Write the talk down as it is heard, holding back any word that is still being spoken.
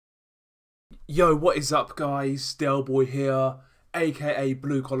Yo, what is up guys? Del Boy here, aka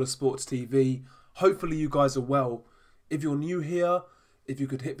Blue Collar Sports TV. Hopefully you guys are well. If you're new here, if you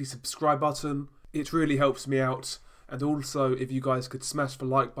could hit the subscribe button, it really helps me out. And also, if you guys could smash the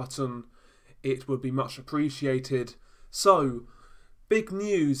like button, it would be much appreciated. So, big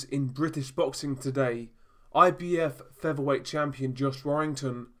news in British boxing today. IBF featherweight champion Josh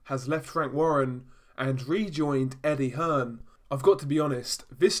Warrington has left Frank Warren and rejoined Eddie Hearn. I've got to be honest,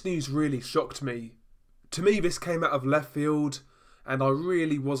 this news really shocked me. To me, this came out of left field, and I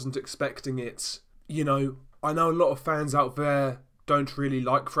really wasn't expecting it. You know, I know a lot of fans out there don't really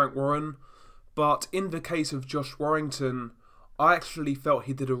like Frank Warren, but in the case of Josh Warrington, I actually felt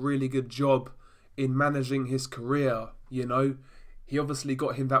he did a really good job in managing his career, you know. He obviously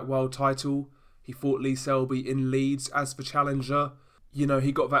got him that world title. He fought Lee Selby in Leeds as the challenger. You know,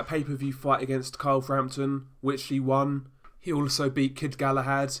 he got that pay-per-view fight against Kyle Frampton, which he won. He also beat Kid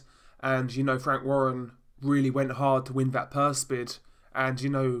Galahad, and, you know, Frank Warren really went hard to win that purse bid, and, you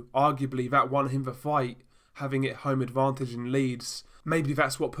know, arguably that won him the fight, having it home advantage in Leeds. Maybe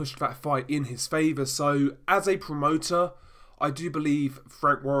that's what pushed that fight in his favour. So, as a promoter, I do believe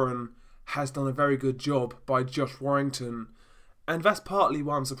Frank Warren has done a very good job by Josh Warrington, and that's partly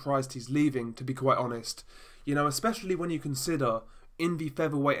why I'm surprised he's leaving, to be quite honest. You know, especially when you consider, in the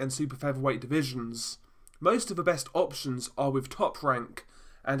featherweight and super featherweight divisions, most of the best options are with Top Rank,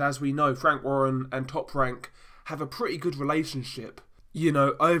 and as we know, Frank Warren and Top Rank have a pretty good relationship. You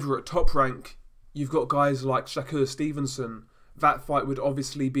know, over at Top Rank, you've got guys like Shakur Stevenson. That fight would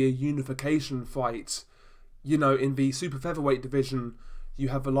obviously be a unification fight. You know, in the super featherweight division, you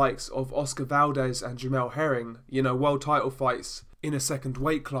have the likes of Oscar Valdez and Jamel Herring, you know, world title fights in a second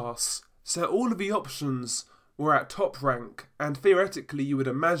weight class. So all of the options were at Top Rank, and theoretically you would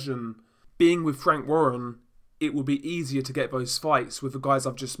imagine, being with Frank Warren, it will be easier to get those fights with the guys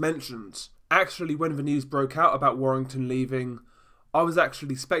I've just mentioned. Actually, when the news broke out about Warrington leaving, I was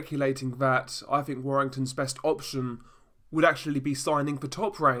actually speculating that I think Warrington's best option would actually be signing for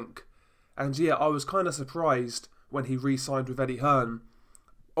Top Rank. And yeah, I was kind of surprised when he re-signed with Eddie Hearn.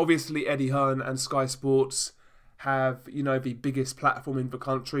 Obviously, Eddie Hearn and Sky Sports have, you know, the biggest platform in the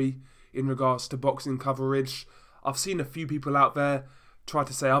country in regards to boxing coverage. I've seen a few people out there try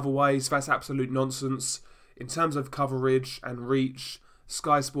to say otherwise. That's absolute nonsense. In terms of coverage and reach,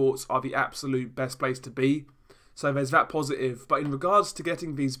 Sky Sports are the absolute best place to be. So there's that positive. But in regards to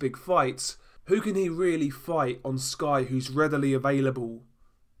getting these big fights, who can he really fight on Sky who's readily available?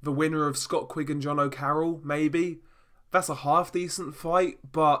 The winner of Scott Quigg and John O'Carroll, maybe? That's a half-decent fight,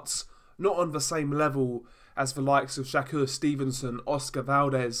 but not on the same level as the likes of Shakur Stevenson, Oscar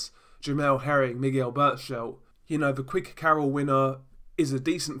Valdez, Jamel Herring, Miguel Burchell. You know, the Quigg Carroll winner is a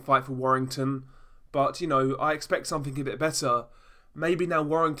decent fight for Warrington, but, you know, I expect something a bit better. Maybe now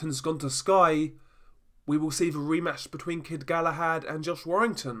Warrington's gone to Sky, we will see the rematch between Kid Galahad and Josh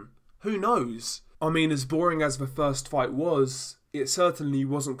Warrington. Who knows? I mean, as boring as the first fight was, it certainly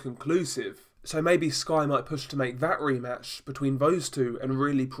wasn't conclusive. So maybe Sky might push to make that rematch between those two and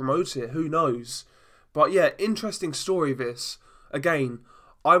really promote it, who knows? But yeah, interesting story this. Again,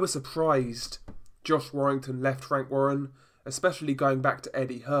 I was surprised Josh Warrington left Frank Warren, especially going back to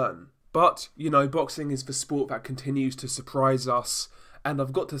Eddie Hearn. But, you know, boxing is the sport that continues to surprise us, and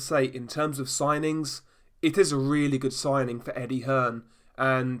I've got to say, in terms of signings, it is a really good signing for Eddie Hearn,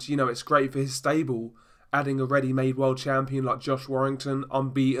 and, you know, it's great for his stable, adding a ready-made world champion like Josh Warrington,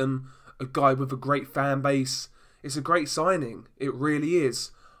 unbeaten, a guy with a great fan base. It's a great signing, it really is.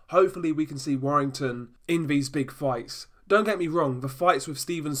 Hopefully we can see Warrington in these big fights. Don't get me wrong, the fights with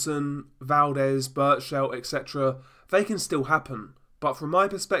Stevenson, Valdez, Burchell, etc., they can still happen. But from my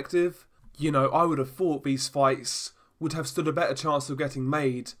perspective, you know, I would have thought these fights would have stood a better chance of getting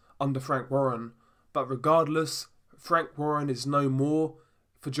made under Frank Warren. But regardless, Frank Warren is no more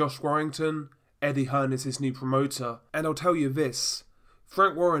for Josh Warrington. Eddie Hearn is his new promoter. And I'll tell you this,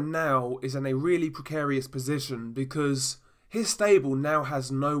 Frank Warren now is in a really precarious position because his stable now has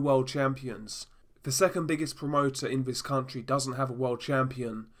no world champions. The second biggest promoter in this country doesn't have a world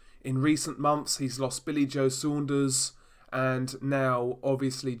champion. In recent months, he's lost Billy Joe Saunders and now,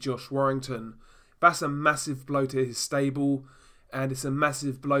 obviously, Josh Warrington. That's a massive blow to his stable, and it's a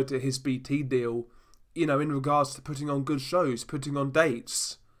massive blow to his BT deal, you know, in regards to putting on good shows, putting on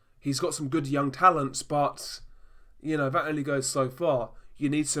dates. He's got some good young talents, but, you know, that only goes so far. You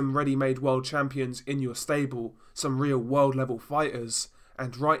need some ready-made world champions in your stable, some real world-level fighters,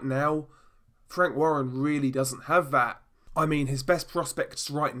 and right now, Frank Warren really doesn't have that. I mean, his best prospects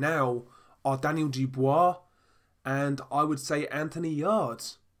right now are Daniel Dubois and I would say Anthony Yarde.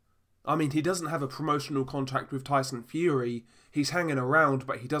 I mean, he doesn't have a promotional contract with Tyson Fury He's hanging around,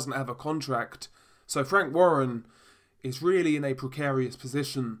 but he doesn't have a contract. So Frank Warren is really in a precarious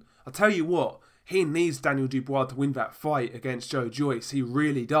position. I tell you what, he needs Daniel Dubois to win that fight against Joe Joyce. He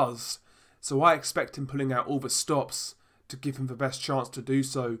really does. So I expect him pulling out all the stops to give him the best chance to do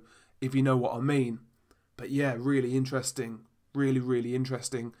so, if you know what I mean. But yeah, really interesting. Really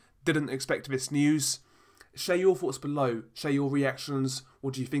interesting. Didn't expect this news. Share your thoughts below. Share your reactions.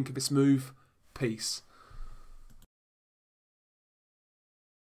 What do you think of this move? Peace.